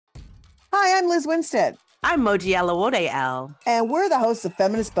Hi, I'm Liz Winstead. I'm Moji Alawode L. And we're the hosts of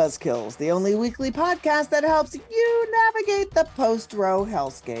Feminist Buzzkills, the only weekly podcast that helps you navigate the post-Roe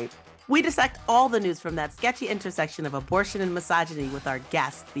hellscape. We dissect all the news from that sketchy intersection of abortion and misogyny with our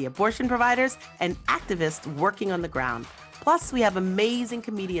guests, the abortion providers and activists working on the ground. Plus, we have amazing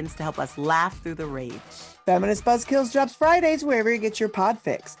comedians to help us laugh through the rage. Feminist Buzzkills drops Fridays wherever you get your pod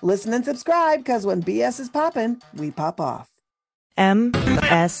fix. Listen and subscribe, because when BS is poppin', we pop off.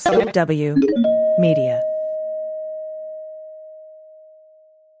 MSW Media.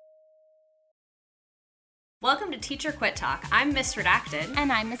 Welcome to Teacher Quit Talk. I'm Miss Redacted.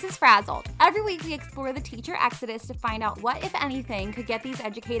 And I'm Mrs. Frazzled. Every week we explore the teacher exodus to find out what, if anything, could get these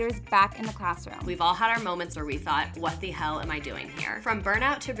educators back in the classroom. We've all had our moments where we thought, what the hell am I doing here? From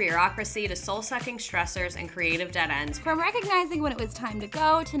burnout to bureaucracy to soul-sucking stressors and creative dead ends. From recognizing when it was time to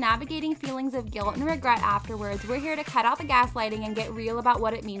go to navigating feelings of guilt and regret afterwards, we're here to cut out the gaslighting and get real about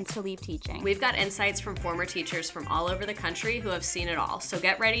what it means to leave teaching. We've got insights from former teachers from all over the country who have seen it all. So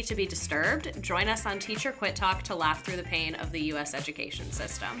get ready to be disturbed. Join us on Teacher Quit Talk to laugh through the pain of the U.S. education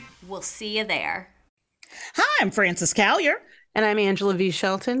system. We'll see you there. Hi, I'm Frances Callier. And I'm Angela V.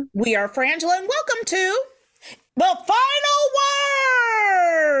 Shelton. We are Frangela, and welcome to The Final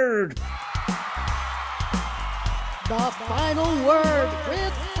Word! The Final Word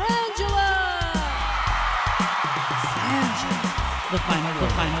with Frangela! The final word.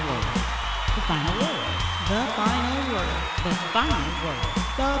 The final word. The final word. The final word. The final word.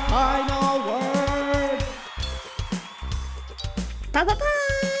 The Final Word! Ba-ba-ba.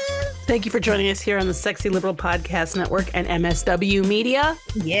 Thank you for joining us here on the Sexy Liberal Podcast Network and MSW Media.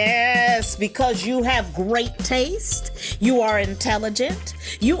 Yes, because you have great taste, you are intelligent,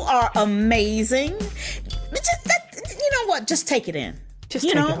 you are amazing. You know what? Just take it in. Just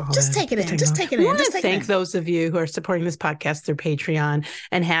take it in. Just take it in. I want to thank those of you who are supporting this podcast through Patreon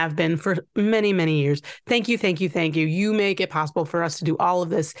and have been for many, many years. Thank you, thank you, thank you. You make it possible for us to do all of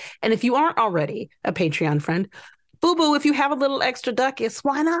this. And if you aren't already a Patreon friend, boo-boo, if you have a little extra ducats,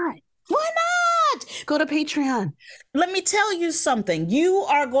 why not? Why not? Go to Patreon. Let me tell you something. You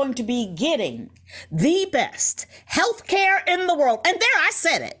are going to be getting the best healthcare in the world. And there, I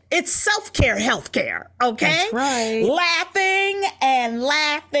said it. It's self-care healthcare, okay? That's right. Laughing and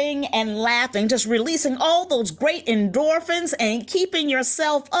laughing and laughing, just releasing all those great endorphins and keeping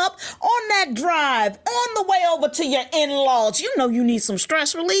yourself up on that drive on the way over to your in-laws. You know you need some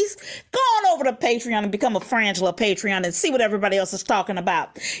stress release. Go on over to Patreon and become a Frangela Patreon and see what everybody else is talking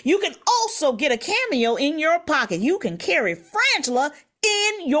about. You can also get a cameo in your pocket. You can carry Frangela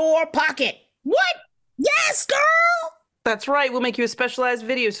in your pocket. What? Yes, girl! That's right. We'll make you a specialized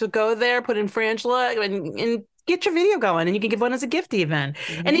video. So go there, put in Frangela, and get your video going. And you can give one as a gift even.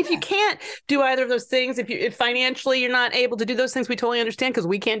 Yeah. And if you can't do either of those things, if financially you're not able to do those things, we totally understand because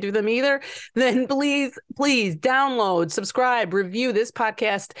we can't do them either. Then please download, subscribe, review this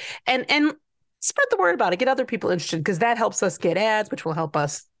podcast, and spread the word about it. Get other people interested because that helps us get ads, which will help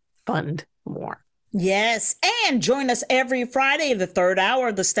us fund more. Yes. And join us every Friday, the third hour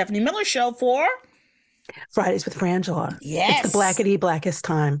of the Stephanie Miller Show for Fridays with Frangela. Yes. It's the blackety blackest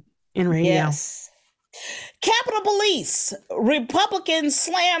time in radio. Yes. Capitol Police. Republicans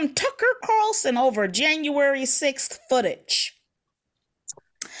slam Tucker Carlson over January 6th footage.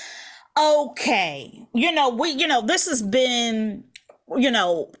 Okay. This has been,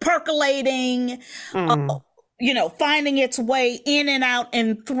 percolating, finding its way in and out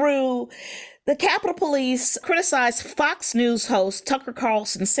and through. The Capitol Police criticized Fox News host Tucker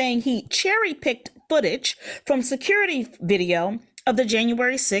Carlson, saying he cherry-picked footage from security video of the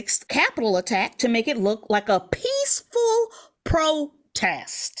January 6th Capitol attack to make it look like a peaceful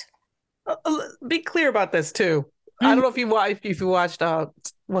protest. Be clear about this, too. Mm-hmm. I don't know if you watched,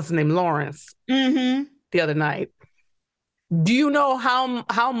 what's his name, Lawrence, the other night. Do you know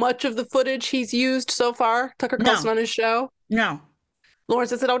how much of the footage he's used so far, Tucker Carlson, on his show? No.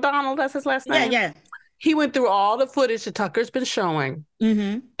 Lawrence, is it O'Donnell? That's his last name? Yeah. He went through all the footage that Tucker's been showing.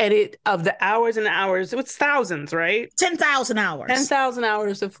 Mm-hmm. And of the hours and hours, it was thousands, right? 10,000 hours. 10,000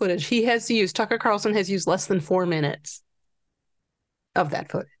 hours of footage. Tucker Carlson has used less than 4 minutes of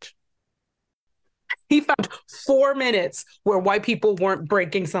that footage. He found 4 minutes where white people weren't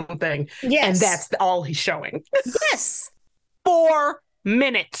breaking something. Yes. And that's all he's showing. Yes. 4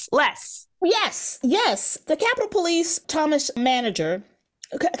 minutes less. Yes. The Capitol Police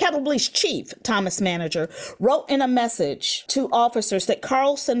Capitol Police Chief Thomas Manager wrote in a message to officers that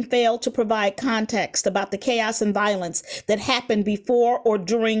Carlson failed to provide context about the chaos and violence that happened before or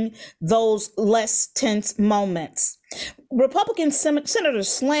during those less tense moments. Republican senators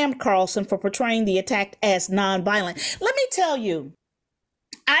slammed Carlson for portraying the attack as nonviolent. Let me tell you,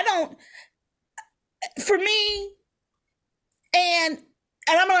 I for me, and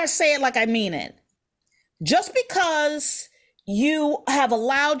I'm going to say it like I mean it. Just because you have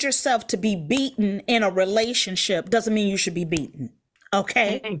allowed yourself to be beaten in a relationship doesn't mean you should be beaten.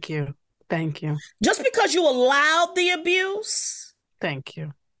 Okay? Thank you. Thank you. Just because you allowed the abuse. Thank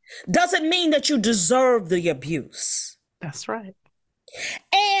you. Doesn't mean that you deserve the abuse. That's right.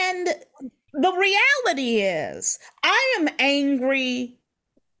 And the reality is, I am angry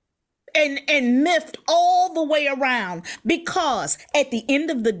and miffed all the way around because at the end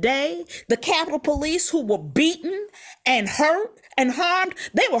of the day, the Capitol Police who were beaten and hurt and harmed,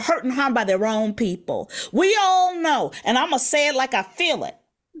 they were hurt and harmed by their own people. We all know, and I'm going to say it like I feel it.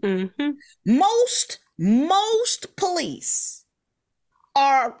 Mm-hmm. Most police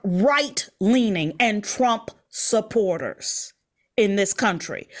are right-leaning and Trump supporters in this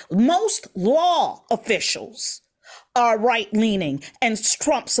country. Most law officials are right-leaning and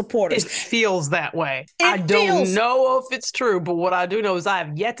Trump supporters. It feels that way. I don't know if it's true, but what I do know is I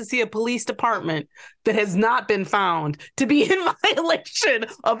have yet to see a police department that has not been found to be in violation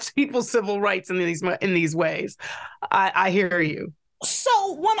of people's civil rights in these ways. I hear you.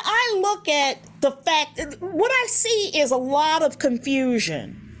 So when I look at the fact, what I see is a lot of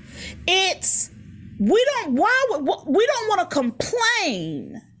confusion. We don't want to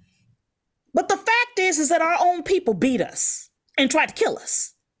complain. But the fact is that our own people beat us and tried to kill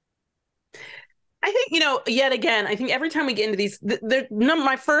us. I think, yet again, I think every time we get into these,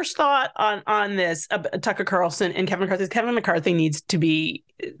 my first thought on this, Tucker Carlson and Kevin McCarthy needs to be,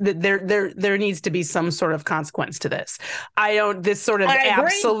 there needs to be some sort of consequence to this. This sort of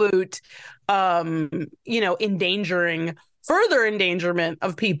absolute, further endangerment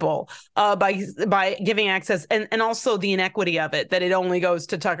of people by giving access and also the inequity of it, that it only goes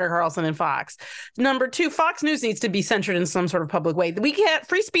to Tucker Carlson and Fox. Number two, Fox News needs to be censored in some sort of public way.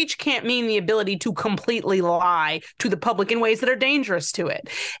 Free speech can't mean the ability to completely lie to the public in ways that are dangerous to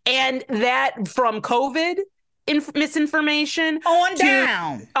it. And that from COVID misinformation on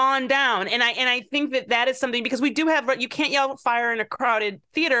down. And I think that is something, because we do have, you can't yell fire in a crowded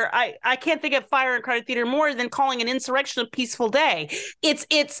theater. I can't think of fire in a crowded theater more than calling an insurrection a peaceful day.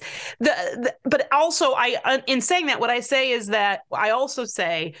 But also in saying that, what I say is that I also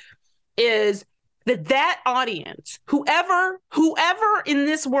say is that audience, whoever in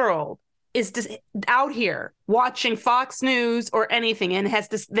this world is just out here watching Fox News or anything and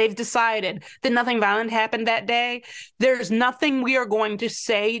they've decided that nothing violent happened that day, there's nothing we are going to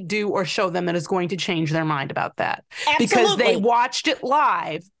say, do, or show them that is going to change their mind about that. Absolutely. Because they watched it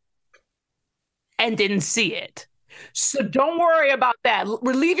live and didn't see it. So don't worry about that.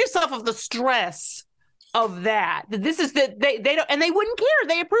 Relieve yourself of the stress of that. This is that they don't, and they wouldn't care.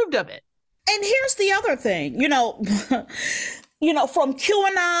 They approved of it. And here's the other thing, from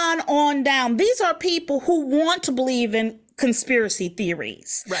QAnon on down, these are people who want to believe in conspiracy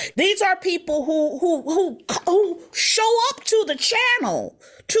theories. Right. These are people who show up to the channel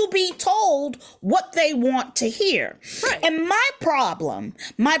to be told what they want to hear. Right. And my problem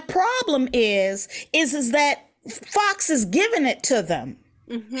is that Fox is giving it to them.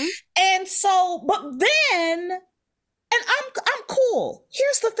 Mm-hmm. And so, but then, and I'm cool.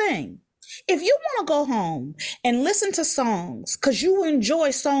 Here's the thing. If you want to go home and listen to songs because you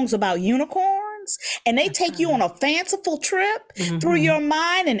enjoy songs about unicorns and they take you on a fanciful trip through your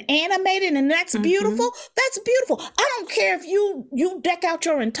mind and animate it, and that's beautiful, that's beautiful. I don't care if you deck out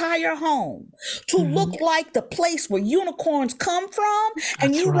your entire home to look like the place where unicorns come from,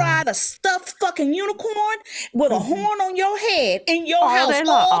 and you ride a stuffed fucking unicorn with a horn on your head in your house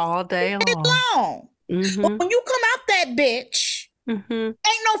all day long. But when you come out that bitch, ain't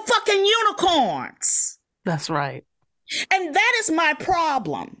no fucking unicorns. That's right. And that is my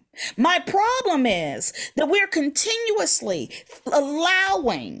problem. My problem is that we're continuously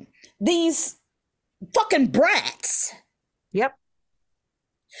allowing these fucking brats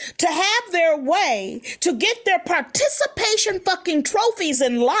to have their way, to get their participation fucking trophies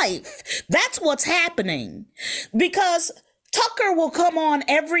in life. That's what's happening. Because Tucker will come on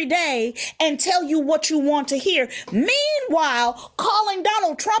every day and tell you what you want to hear. Meanwhile, calling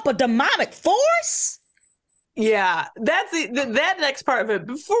Donald Trump a demonic force? Yeah, that's that next part of it.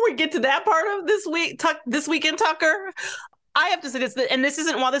 Before we get to that part of this week in Tucker, I have to say this, and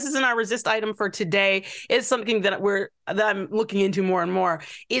while this isn't our resist item for today, it's something that I'm looking into more and more,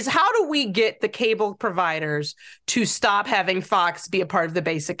 is how do we get the cable providers to stop having Fox be a part of the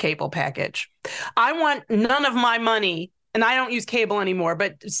basic cable package? I want none of my money And I don't use cable anymore,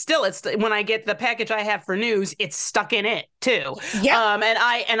 but still, it's when I get the package I have for news, it's stuck in it too. Yeah.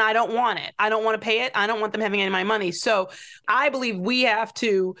 And I don't want it. I don't want to pay it. I don't want them having any of my money. So I believe we have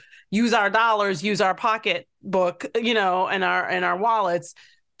to use our dollars, use our pocketbook, and our wallets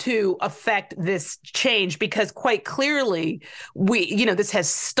to affect this change, because quite clearly this has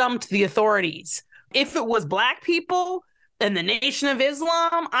stumped the authorities. If it was Black people and the Nation of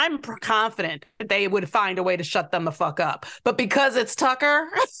Islam, I'm confident that they would find a way to shut them the fuck up. But because it's Tucker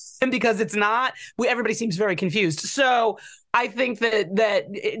and because it's not, everybody seems very confused. So I think that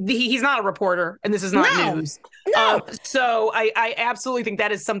he's not a reporter and this is not news. No. So I absolutely think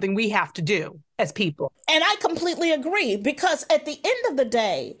that is something we have to do as people. And I completely agree, because at the end of the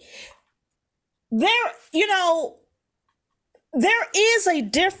day, there is a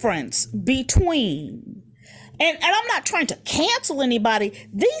difference between, and I'm not trying to cancel anybody.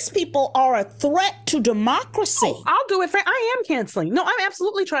 These people are a threat to democracy. Oh, I'll do it, Frank. I am canceling. No, I'm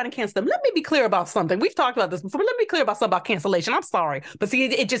absolutely trying to cancel them. Let me be clear about something. We've talked about this before, but let me be clear about something about cancellation. I'm sorry. But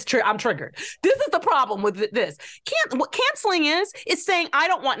see, I'm triggered. This is the problem with this. What canceling is saying, I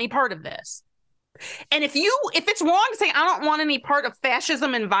don't want any part of this. And if it's wrong to say I don't want any part of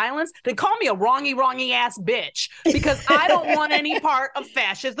fascism and violence, then call me a wrongy ass bitch, because I don't want any part of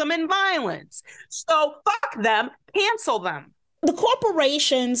fascism and violence. So fuck them, cancel them. The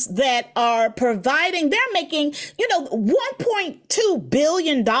corporations that are providing, they're making, $1.2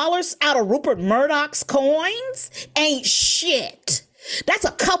 billion out of Rupert Murdoch's coins ain't shit. That's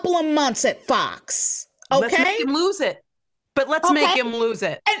a couple of months at Fox. Okay. Let's make him lose it. But let's make him lose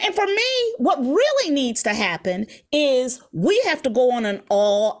it. And for me, what really needs to happen is we have to go on an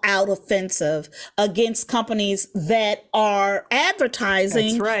all-out offensive against companies that are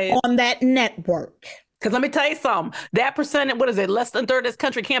advertising on that network. Because let me tell you something, that percentage, what is it, less than a third of this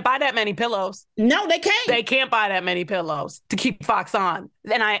country can't buy that many pillows. No, they can't. They can't buy that many pillows to keep Fox on.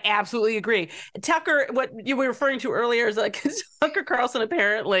 And I absolutely agree. Tucker, what you were referring to earlier is like Tucker Carlson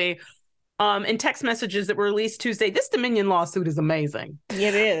apparently... in text messages that were released Tuesday, this Dominion lawsuit is amazing.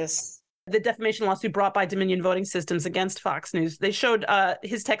 It is. The defamation lawsuit brought by Dominion Voting Systems against Fox News. They showed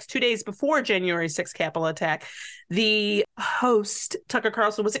his text 2 days before January 6th Capitol attack. The host, Tucker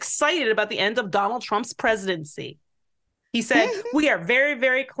Carlson, was excited about the end of Donald Trump's presidency. He said, "We are very,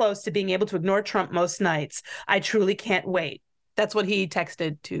 very close to being able to ignore Trump most nights. I truly can't wait." That's what he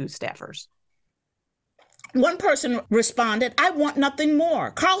texted to staffers. One person responded, "I want nothing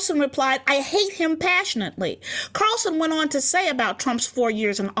more." Carlson replied, "I hate him passionately." Carlson went on to say about Trump's 4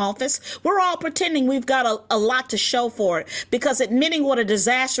 years in office, "We're all pretending we've got a lot to show for it, because admitting what a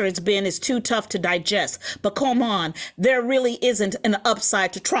disaster it's been is too tough to digest. But come on, there really isn't an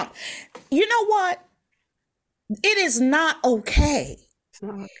upside to Trump." You know what? It is not okay. It's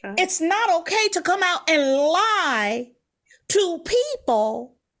not okay. It's not okay to come out and lie to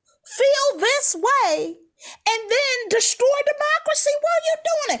people, feel this way, and then destroy democracy while you're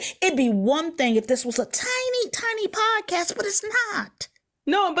doing it. It'd be one thing if this was a tiny, tiny podcast, but it's not.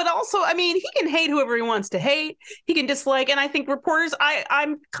 No, but also, I mean, he can hate whoever he wants to hate. He can dislike. And I think reporters,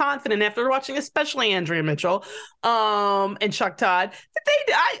 I'm confident after watching especially Andrea Mitchell and Chuck Todd,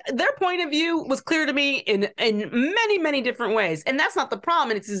 that their point of view was clear to me in many, many different ways. And that's not the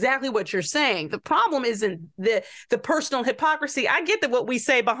problem. And it's exactly what you're saying. The problem isn't the personal hypocrisy. I get that what we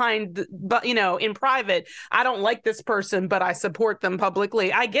say behind, in private, I don't like this person, but I support them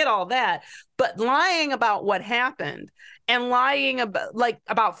publicly. I get all that. But lying about what happened and lying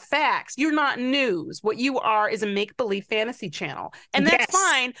about facts, you're not news. What you are is a make-believe fantasy channel. And that's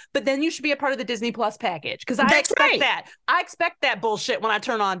fine, but then you should be a part of the Disney Plus package, because I expect that. I expect that bullshit when I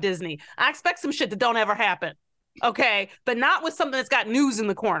turn on Disney. I expect some shit that don't ever happen, okay? But not with something that's got news in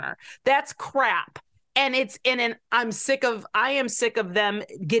the corner. That's crap. And I am sick of them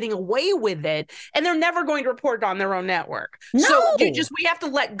getting away with it, and they're never going to report on their own network. No. So we have to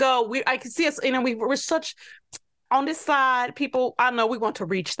let go. I can see us, we're such on this side, people, I know we want to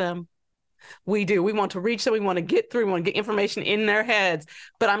reach them. We do. We want to reach them. We want to get through. We want to get information in their heads.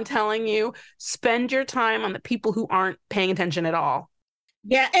 But I'm telling you, spend your time on the people who aren't paying attention at all.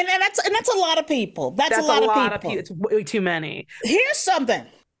 Yeah, and that's a lot of people. That's a lot of people. It's way too many. Here's something.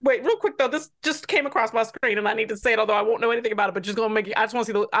 Wait, real quick though, this just came across my screen, and I need to say it, although I won't know anything about it. But just gonna make you. I just want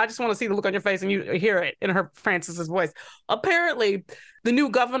to see the look on your face, and you hear it in Francis's voice. Apparently, the new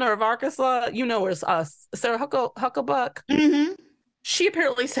governor of Arkansas, is Sarah Hucklebuck. Mm-hmm. She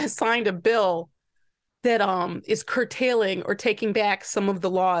apparently has signed a bill that is curtailing or taking back some of the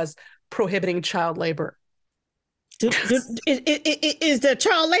laws prohibiting child labor. Is there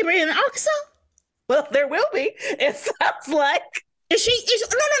child labor in Arkansas? Well, there will be. It sounds like. Is she?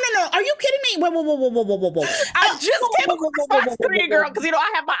 No. Are you kidding me? Whoa. I just came across my screen, girl, because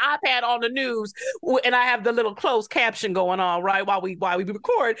I have my iPad on the news and I have the little closed caption going on right while we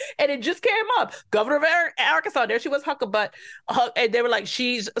record, and it just came up. Governor of Arkansas, there she was, Hucklebutt, and they were like,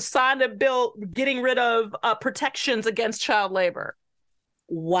 she's signed a bill getting rid of protections against child labor.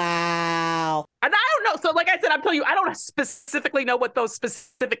 Wow. And I don't know. So like I said, I'm telling you, I don't specifically know what those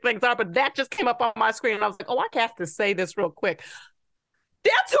specific things are, but that just came up on my screen and I was like, oh, I have to say this real quick.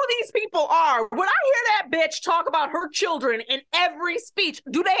 That's who these people are. When I hear that bitch talk about her children in every speech,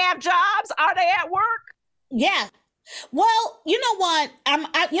 do they have jobs? Are they at work? Yeah. Well, you know what?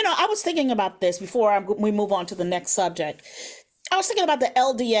 I was thinking about this before we move on to the next subject. I was thinking about the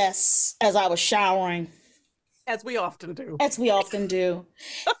LDS as I was showering. As we often do. And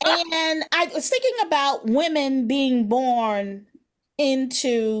I was thinking about women being born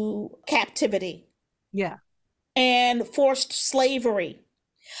into captivity. Yeah. And forced slavery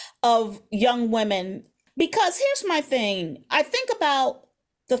of young women. Because here's my thing. I think about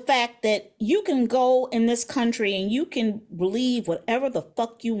the fact that you can go in this country and you can believe whatever the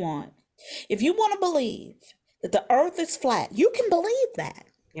fuck you want. If you want to believe that the earth is flat, you can believe that.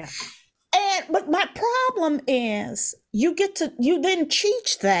 Yeah. But my problem is you then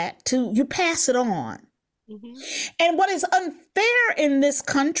teach that you pass it on. Mm-hmm. And what is unfair in this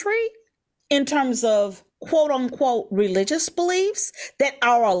country in terms of quote unquote religious beliefs that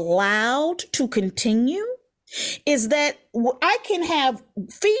are allowed to continue is that I can have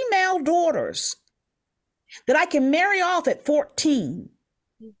female daughters that I can marry off at 14.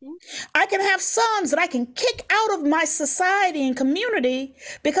 Mm-hmm. I can have sons that I can kick out of my society and community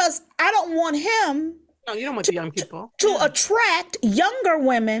because I don't want him. No, you don't want the young people to attract younger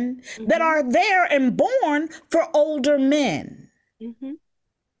women mm-hmm. that are there and born for older men. Mm-hmm.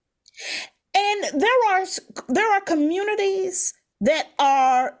 And there are communities that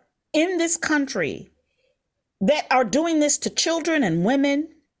are in this country that are doing this to children and women.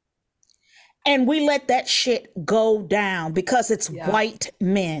 And we let that shit go down because it's white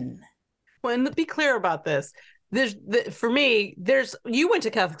men. Well, and be clear about this. For me, you went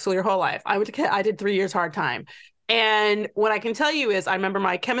to Catholic school your whole life. I did 3 years hard time. And what I can tell you is I remember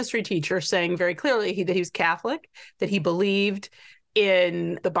my chemistry teacher saying very clearly that he was Catholic, that he believed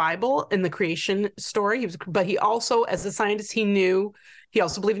in the Bible, in the creation story. But he also, as a scientist, he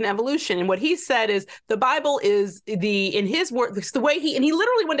also believed in evolution. And what he said is the Bible is in his word, the way he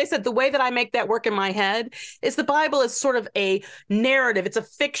literally one day said, the way that I make that work in my head is the Bible is sort of a narrative. It's a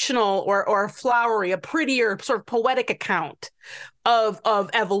fictional or a flowery, a prettier sort of poetic account of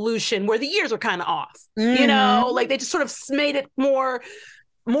evolution where the years are kind of off, mm-hmm. Like they just sort of made it more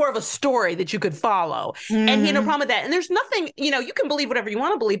of a story that you could follow. Mm-hmm. And he had no problem with that. And there's nothing, you can believe whatever you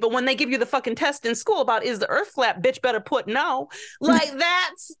want to believe, but when they give you the fucking test in school about is the earth flat, bitch better put no. Like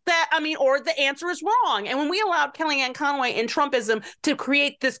or the answer is wrong. And when we allowed Kellyanne Conway and Trumpism to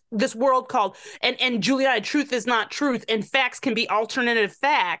create this world called, and Juliana, truth is not truth, and facts can be alternative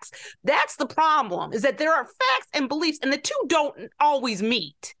facts, that's the problem, is that there are facts and beliefs, and the two don't always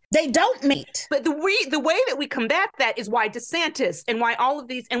meet. They don't meet. But the way that we combat that is why DeSantis and why all of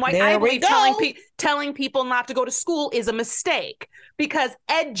these and why I believe telling people not to go to school is a mistake, because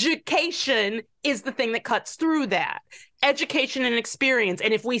education is the thing that cuts through that. Education and experience.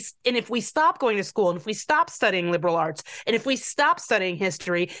 And if we stop going to school, and if we stop studying liberal arts, and if we stop studying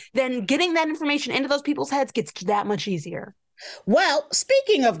history, then getting that information into those people's heads gets that much easier. Well,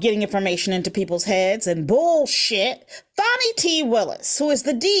 speaking of getting information into people's heads and bullshit, Fani T. Willis, who is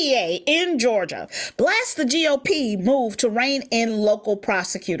the DA in Georgia, blasts the GOP move to rein in local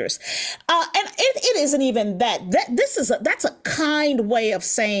prosecutors. And it isn't even that. That's a kind way of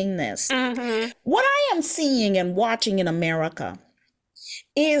saying this. Mm-hmm. What I am seeing and watching in America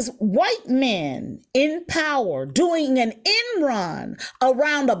is white men in power doing an end run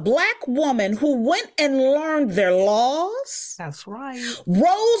around a black woman who went and learned their laws. That's right.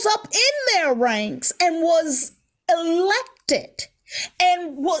 Rose up in their ranks and was elected.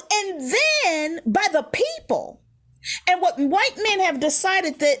 And then by the people. And what white men have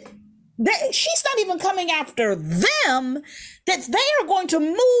decided that she's not even coming after them, that they are going to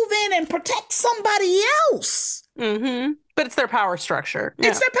move in and protect somebody else. Mm-hmm. But it's their power structure.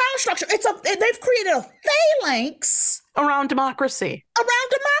 It's their power structure. They've created a phalanx around democracy. And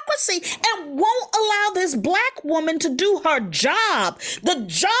won't allow this black woman to do her job. The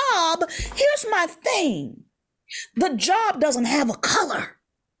job, here's my thing. The job doesn't have a color.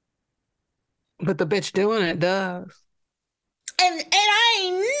 But the bitch doing it does. And I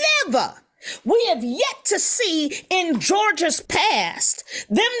ain't never. We have yet to see in Georgia's past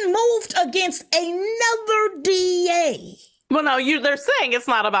them moved against another DA. Well, no, they're saying it's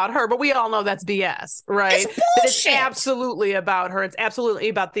not about her, but we all know that's BS, right? It's That it's bullshit. absolutely about her. It's absolutely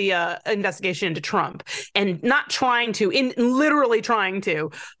about the investigation into Trump, and not trying to, literally trying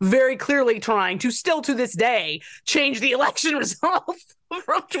to, very clearly trying to, still to this day, change the election results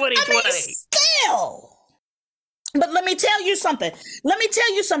from 2020. I mean, still. But let me tell you something.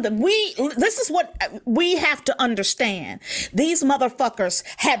 This is what we have to understand. These motherfuckers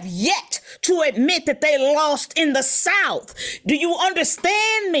have yet to admit that they lost in the South. Do you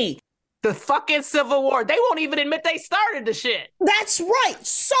understand me? The fucking Civil War. They won't even admit they started the shit. That's right.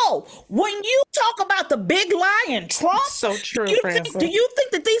 So when you talk about the big lie in Trump, So true, do you Francis.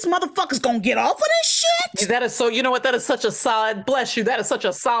 think that these motherfuckers gonna get off of this shit? That is so, you know what? That is such a solid, bless you. That is such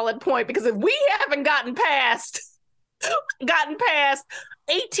a solid point, because if we haven't gotten past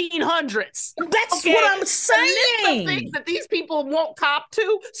 1800s. That's what I'm saying. The list of things that these people won't cop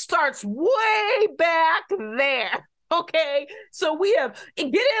to starts way back there. Okay, so we have, get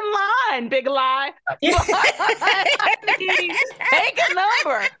in line, big lie. Take a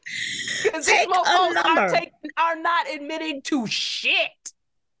number. Because these motherfuckers are not admitting to shit.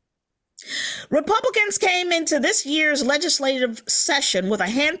 Republicans came into this year's legislative session with a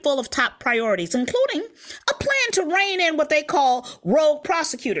handful of top priorities, including a plan to rein in what they call rogue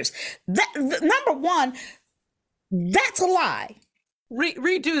prosecutors. Number one, that's a lie.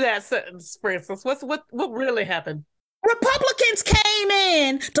 Redo that sentence, Francis. What really happened? Republicans came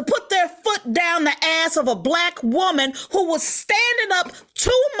in to put their foot down the ass of a black woman who was standing up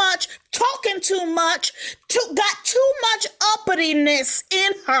too much, talking too much, got too much uppityness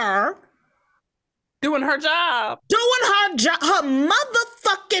in her. Doing her job. Her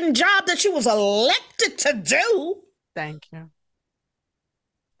motherfucking job that she was elected to do. Thank you.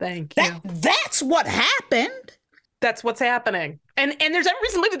 That's what happened. That's what's happening. And there's every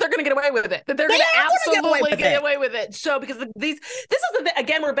reason to believe that they're going to get away with it. That they're going to absolutely get away with it. So because this is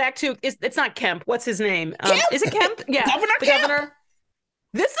again, we're back to, it's not Kemp. What's his name? Is it Kemp? Yeah. Governor.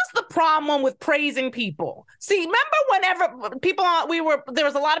 This is the problem with praising people. See, remember whenever there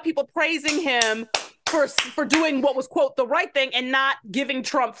was a lot of people praising him for doing what was, quote, the right thing, and not giving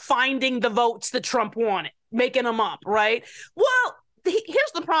Trump, finding the votes that Trump wanted, making them up, right? Well,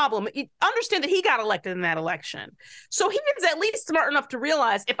 here's the problem. Understand that he got elected in that election. So he is at least smart enough to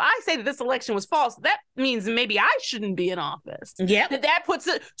realize, if I say that this election was false, that means maybe I shouldn't be in office. Yeah. That puts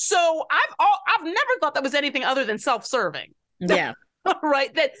it. So I've never thought that was anything other than self-serving. Yeah.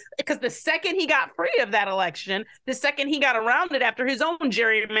 Right, that because the second he got free of that election, the second he got around it after his own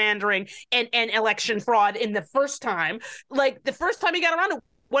gerrymandering and election fraud in the first time, like the first time he got around it,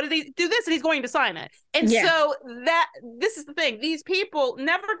 what did he do? This, and he's going to sign it. And so this is the thing. These people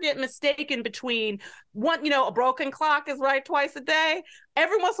never get mistaken between one, a broken clock is right twice a day.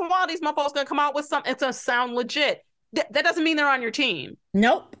 Every once in a while, these motherfuckers gonna come out with something. It's gonna sound legit. That doesn't mean they're on your team.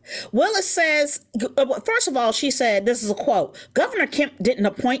 Nope. Willis says, first of all, she said, this is a quote, Governor Kemp didn't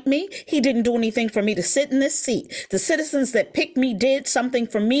appoint me. He didn't do anything for me to sit in this seat. The citizens that picked me did something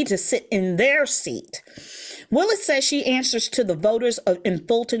for me to sit in their seat. Willis says she answers to the voters in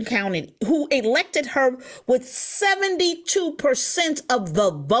Fulton County who elected her with 72% of the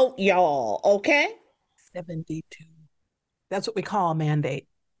vote, y'all. Okay? 72. That's what we call a mandate.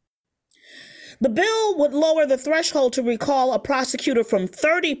 The bill would lower the threshold to recall a prosecutor from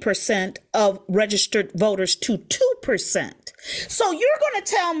 30% of registered voters to 2%. So you're going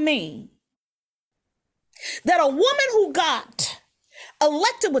to tell me that a woman who got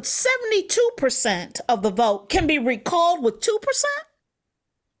elected with 72% of the vote can be recalled with 2%?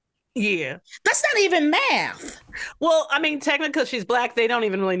 Yeah. That's not even math. Well, I mean, technically she's black. They don't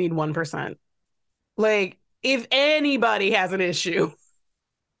even really need 1%. Like, if anybody has an issue,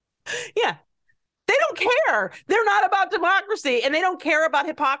 yeah. They don't care. They're not about democracy, and they don't care about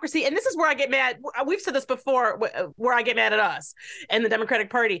hypocrisy. And this is where I get mad. We've said this before, where I get mad at us and the Democratic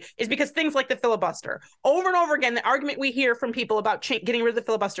Party is because things like the filibuster, over and over again, the argument we hear from people about getting rid of the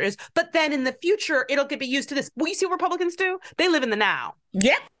filibuster is, but then in the future, it'll be used to this. Well, you see what Republicans do? They live in the now.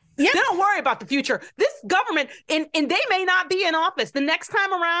 Yep. Yep. They don't worry about the future. This government, and they may not be in office. The next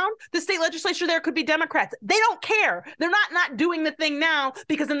time around, the state legislature there could be Democrats. They don't care. They're not doing the thing now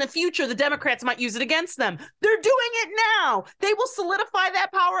because in the future, the Democrats might use it against them. They're doing it now. They will solidify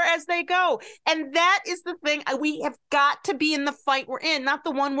that power as they go. And that is the thing. We have got to be in the fight we're in, not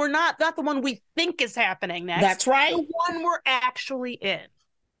the one we're not the one we think is happening next. That's right. The one we're actually in.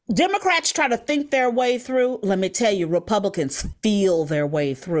 Democrats try to think their way through. Let me tell you, Republicans feel their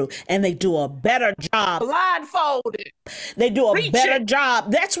way through, and they do a better job. Blindfolded. They do a better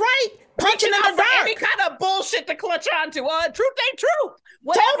job. That's right. Punching in the dark. Any kind of bullshit to clutch onto. Truth ain't truth.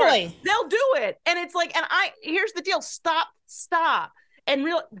 whatever. Totally. They'll do it. And it's like, here's the deal. Stop. And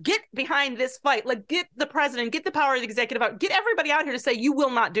get behind this fight. Like, get the president, get the power of the executive out, get everybody out here to say, you will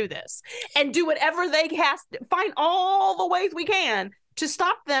not do this, and do whatever they find all the ways we can to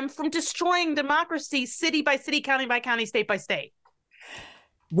stop them from destroying democracy, city by city, county by county, state by state.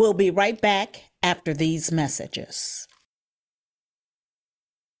 We'll be right back after these messages.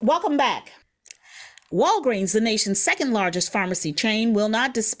 Welcome back. Walgreens, the nation's second largest pharmacy chain, will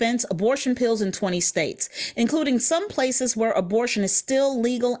not dispense abortion pills in 20 states, including some places where abortion is still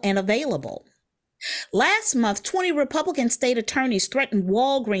legal and available. Last month, 20 Republican state attorneys threatened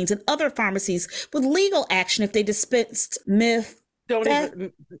Walgreens and other pharmacies with legal action if they dispensed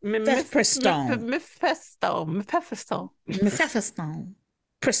mifepristone.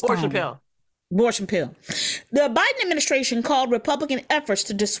 Abortion pill. The Biden administration called Republican efforts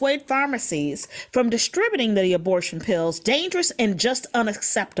to dissuade pharmacies from distributing the abortion pills dangerous and just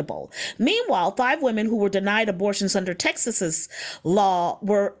unacceptable. Meanwhile, 5 women who were denied abortions under Texas's law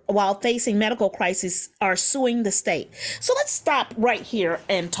while facing medical crises are suing the state. So let's stop right here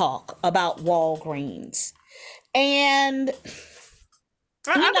and talk about Walgreens. And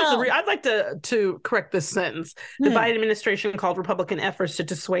I'd like to correct this sentence. The Biden administration called Republican efforts to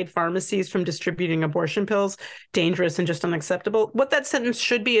dissuade pharmacies from distributing abortion pills dangerous and just unacceptable. What that sentence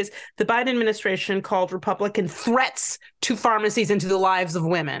should be is the Biden administration called Republican threats to pharmacies and to the lives of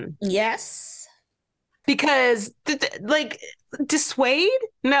women. Yes. Because, dissuade?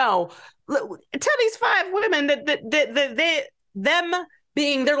 No. Tell these 5 women that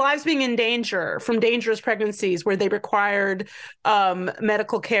their lives being in danger from dangerous pregnancies where they required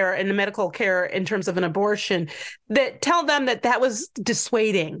medical care in terms of an abortion, that tell them that was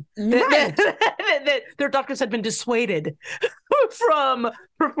dissuading, right. that their doctors had been dissuaded from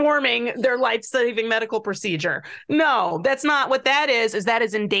performing their life-saving medical procedure. No, that's not what that is that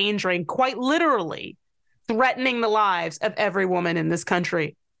is endangering, quite literally threatening the lives of every woman in this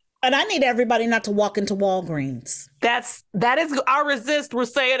country. And I need everybody not to walk into Walgreens. That is our resist. We're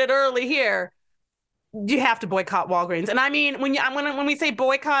saying it early here. You have to boycott Walgreens. And I mean, when we say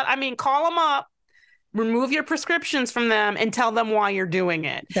boycott, I mean, call them up, remove your prescriptions from them, and tell them why you're doing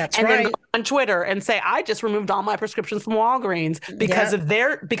it. That's and right. then go on Twitter and say, I just removed all my prescriptions from Walgreens because of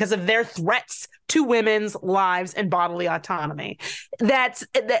their threats to women's lives and bodily autonomy. That's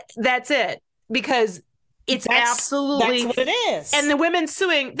it. Because that's what it is. And the women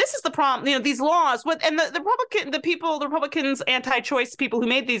suing, this is the problem, these laws, the Republicans, anti-choice people who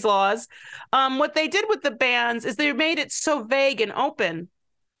made these laws, what they did with the bans is they made it so vague and open,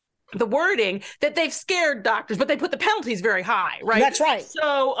 the wording, that they've scared doctors, but they put the penalties very high, right? That's right.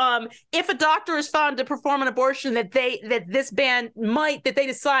 So if a doctor is found to perform an abortion that this ban that they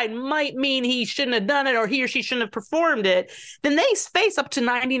decide might mean he shouldn't have done it, or he or she shouldn't have performed it, then they face up to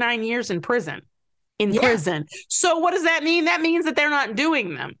 99 years in prison. Prison. So what does that mean? That means that they're not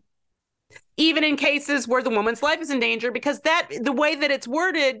doing them, even in cases where the woman's life is in danger, because the way that it's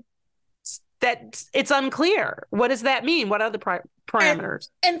worded, that it's unclear. What does that mean? What are the parameters?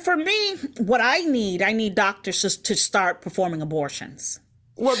 And for me, what I need doctors to start performing abortions.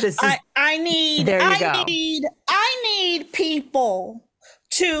 Well, I need people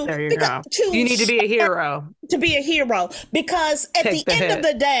to. There you go. You need to be a hero. To be a hero, because at the end of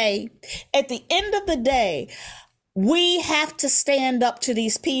the day, we have to stand up to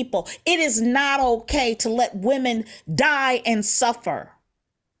these people. It is not okay to let women die and suffer.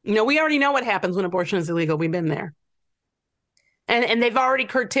 We already know what happens when abortion is illegal. We've been there. And they've already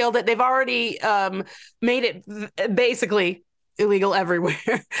curtailed it. They've already made it basically illegal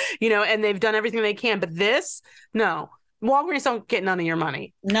everywhere, and they've done everything they can. But no. Walgreens don't get none of your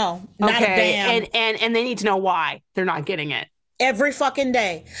money. No, not a damn. And they need to know why they're not getting it. Every fucking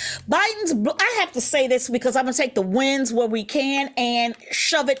day. I have to say this because I'm going to take the wins where we can and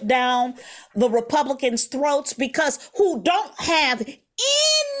shove it down the Republicans' throats, because who don't have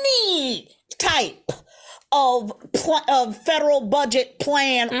any type of federal budget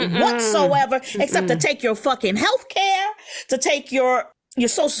plan whatsoever, except to take your fucking health care, to take your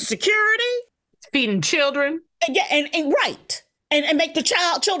Social Security. Feeding children. Yeah, and right. And make the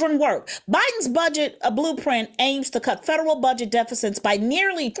children work. Biden's budget blueprint aims to cut federal budget deficits by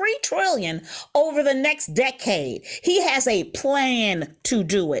nearly $3 trillion over the next decade. He has a plan to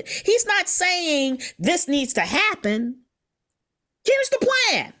do it. He's not saying this needs to happen. Here's the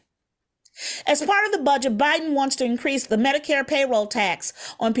plan. As part of the budget, Biden wants to increase the Medicare payroll tax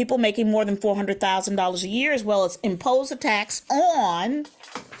on people making more than $400,000 a year, as well as impose a tax on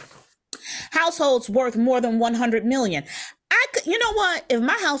households worth more than $100 million. You know what? If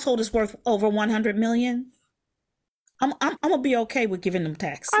my household is worth over $100 million, I'm gonna be okay with giving them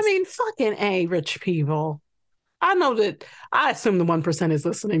taxes. I mean, fucking A, rich people. I know that. I assume the 1% is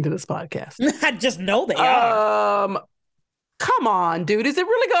listening to this podcast. I just know they are. Come on, dude. Is it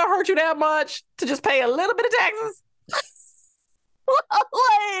really gonna hurt you that much to just pay a little bit of taxes?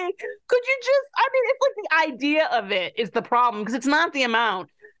 Like, could you just? I mean, it's like the idea of it is the problem because it's not the amount.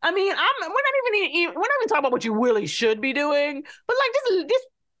 I mean, we're not even talking about what you really should be doing, but like just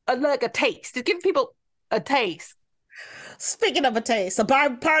like a taste. Just give people a taste. Speaking of a taste, a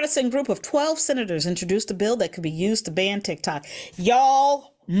bipartisan group of 12 senators introduced a bill that could be used to ban TikTok.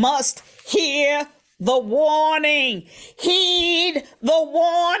 Y'all must hear the warning. Heed the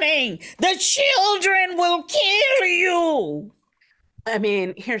warning. The children will kill you. I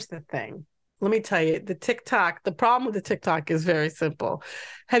mean, here's the thing. Let me tell you, the problem with the TikTok is very simple.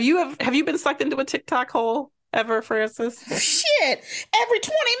 Have you been sucked into a TikTok hole ever, Frances? Shit, every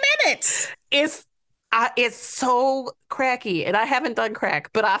 20 minutes. It's so cracky, and I haven't done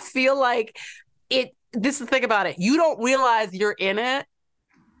crack, but I feel like this is the thing about it. You don't realize you're in it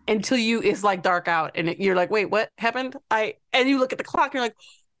until it's like dark out, and you're like, wait, what happened? And you look at the clock, and you're like,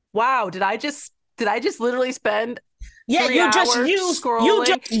 wow, did I just literally spend you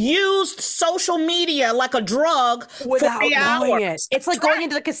just used social media like a drug without knowing it. It's like going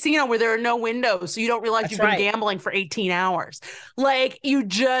into the casino where there are no windows, so you don't realize you've been gambling for 18 hours. Like you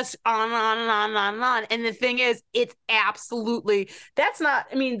just on and on and on and on and on. And the thing is, it's absolutely that's not.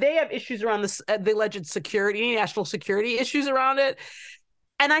 I mean, they have issues around this, the alleged national security issues around it,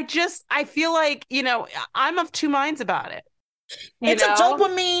 and I feel like I'm of two minds about it. It's a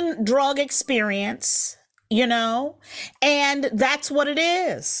dopamine drug experience. And that's what it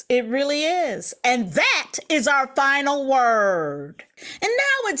is. It really is. And that is our final word. And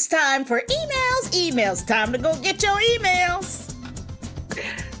now it's time for emails. Time to go get your emails.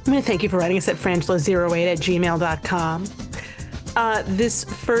 I'm going to thank you for writing us at frangela08@gmail.com. This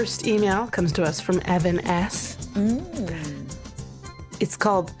first email comes to us from Evan S. It's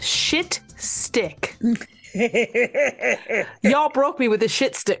called Shit Stick. Y'all broke me with the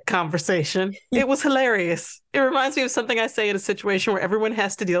shit stick conversation. It was hilarious. It reminds me of something I say in a situation where everyone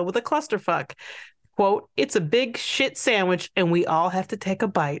has to deal with a clusterfuck. Quote, it's a big shit sandwich and we all have to take a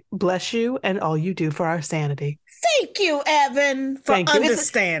bite. Bless you and all you do for our sanity. Thank you, Evan, for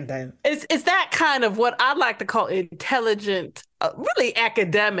understanding. It's that kind of what I'd like to call intelligent, really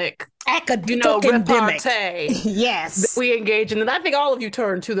academic repartee. Yes. That we engage in. And I think all of you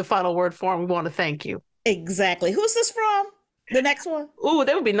turn to the final word form. We want to thank you. Exactly. Who's this from? The next one? Ooh,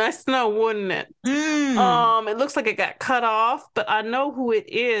 that would be nice to know, wouldn't it? It looks like it got cut off, but I know who it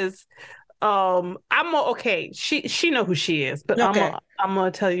is. Okay. She know who she is, but okay. I'm gonna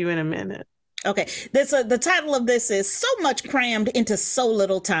tell you in a minute. Okay, the title of this is So Much Crammed into So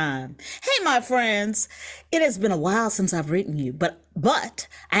Little Time. Hey, my friends, it has been a while since I've written you, but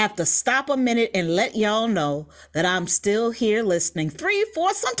I have to stop a minute and let y'all know that I'm still here listening 3,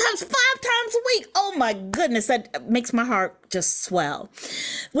 4, sometimes 5 times a week. Oh my goodness, that makes my heart just swell.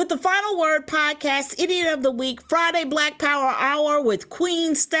 With the Final Word podcast, Idiot of the Week, Friday Black Power Hour with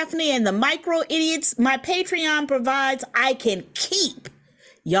Queen Stephanie and the Micro Idiots, my Patreon provides, I can keep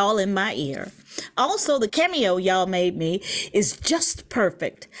y'all in my ear. Also, the cameo y'all made me is just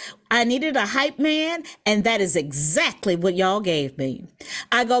perfect. I needed a hype man, and that is exactly what y'all gave me.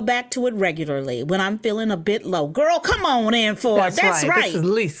 I go back to it regularly when I'm feeling a bit low. Girl, come on in for it. That's right. This is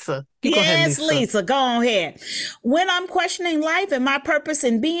Lisa. Yes, Lisa, go ahead. When I'm questioning life and my purpose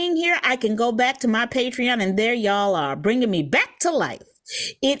in being here, I can go back to my Patreon, and there y'all are, bringing me back to life.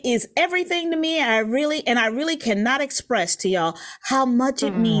 It is everything to me. I really cannot express to y'all how much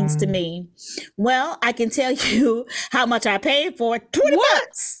it means to me. Well, I can tell you how much I paid for it. $20.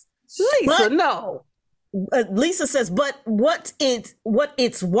 Lisa, no. Lisa says, but what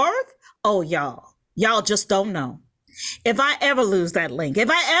it's worth? Oh, y'all just don't know. If I ever lose that link, if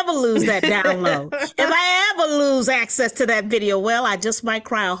I ever lose that download, if I ever lose access to that video, well, I just might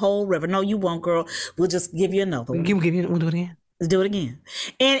cry a whole river. No, you won't, girl. We'll just give you another one. We'll do it again. Let's do it again.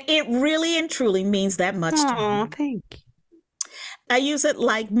 And it really and truly means that much to me. Oh, thank you. I use it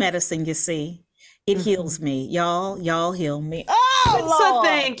like medicine, you see. It heals me. Y'all heal me. Oh, Lord. So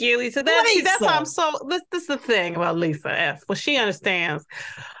thank you, Lisa. That's why I'm so, this is the thing about Lisa F. Well, she understands.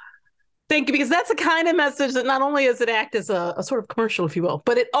 Thank you, because that's the kind of message that not only does it act as a sort of commercial, if you will,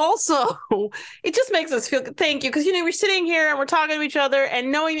 but it also, it just makes us feel, thank you, because, we're sitting here and we're talking to each other,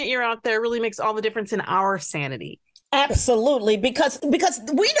 and knowing that you're out there really makes all the difference in our sanity. Absolutely, because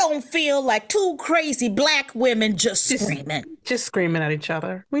we don't feel like two crazy Black women just screaming at each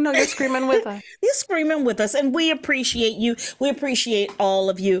other. We know you're screaming with us. You're screaming with us, and we appreciate you. We appreciate all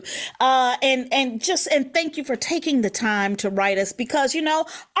of you, and thank you for taking the time to write us, because our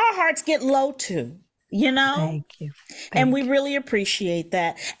hearts get low too. Thank you. And we really appreciate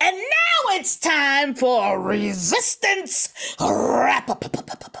that. And now it's time for Resistance Wrap-Up.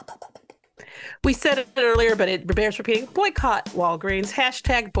 We said it earlier, but it bears repeating. Boycott Walgreens.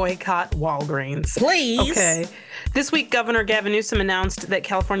 # boycott Walgreens. Please. Okay. This week, Governor Gavin Newsom announced that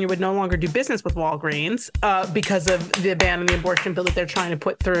California would no longer do business with Walgreens because of the ban on the abortion bill that they're trying to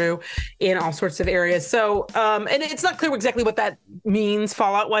put through in all sorts of areas. So, and it's not clear exactly what that means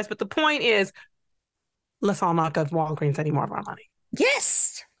fallout-wise, but the point is, let's all not give Walgreens any more of our money.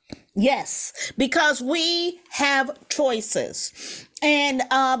 Yes, because we have choices, and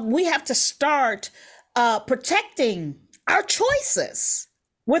we have to start protecting our choices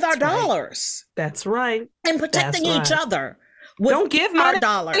with our dollars. That's right. And protecting each other with Don't give money our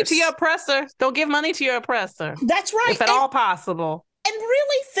dollars to your oppressor. Don't give money to your oppressor. That's right. If at all possible. And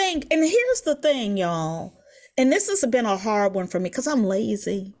really think, and here's the thing, y'all, and this has been a hard one for me because I'm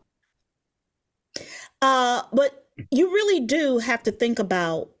lazy. But you really do have to think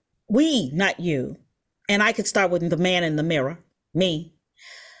about not you, and I could start with the man in the mirror, me.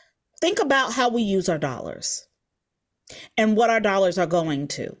 Think about how we use our dollars and what our dollars are going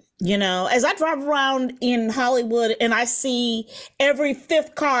to. As I drive around in Hollywood and I see every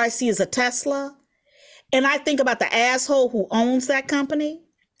fifth car I see is a Tesla, and I think about the asshole who owns that company,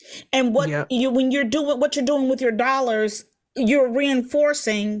 and when you're doing what you're doing with your dollars, you're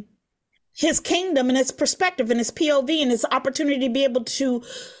reinforcing his kingdom and his perspective and his POV and his opportunity to be able to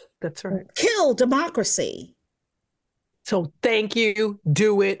kill democracy. So thank you.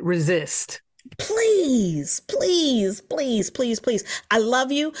 Do it. Resist. Please, please, please, please, please. I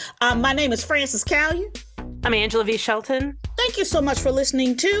love you. My name is Frances Callion. I'm Angela V. Shelton. Thank you so much for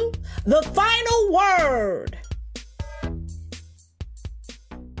listening to The Final Word.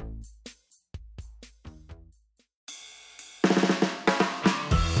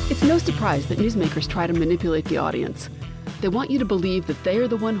 It's no surprise that newsmakers try to manipulate the audience. They want you to believe that they are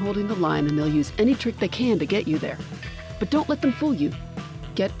the one holding the line, and they'll use any trick they can to get you there. But don't let them fool you.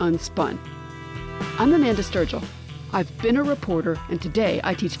 Get unspun. I'm Amanda Sturgill. I've been a reporter, and today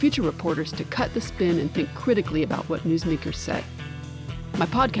I teach future reporters to cut the spin and think critically about what newsmakers say. My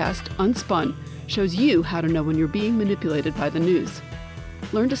podcast, Unspun, shows you how to know when you're being manipulated by the news.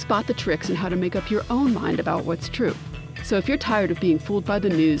 Learn to spot the tricks and how to make up your own mind about what's true. So if you're tired of being fooled by the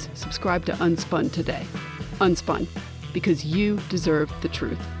news, subscribe to Unspun today. Unspun, because you deserve the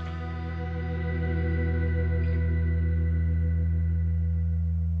truth.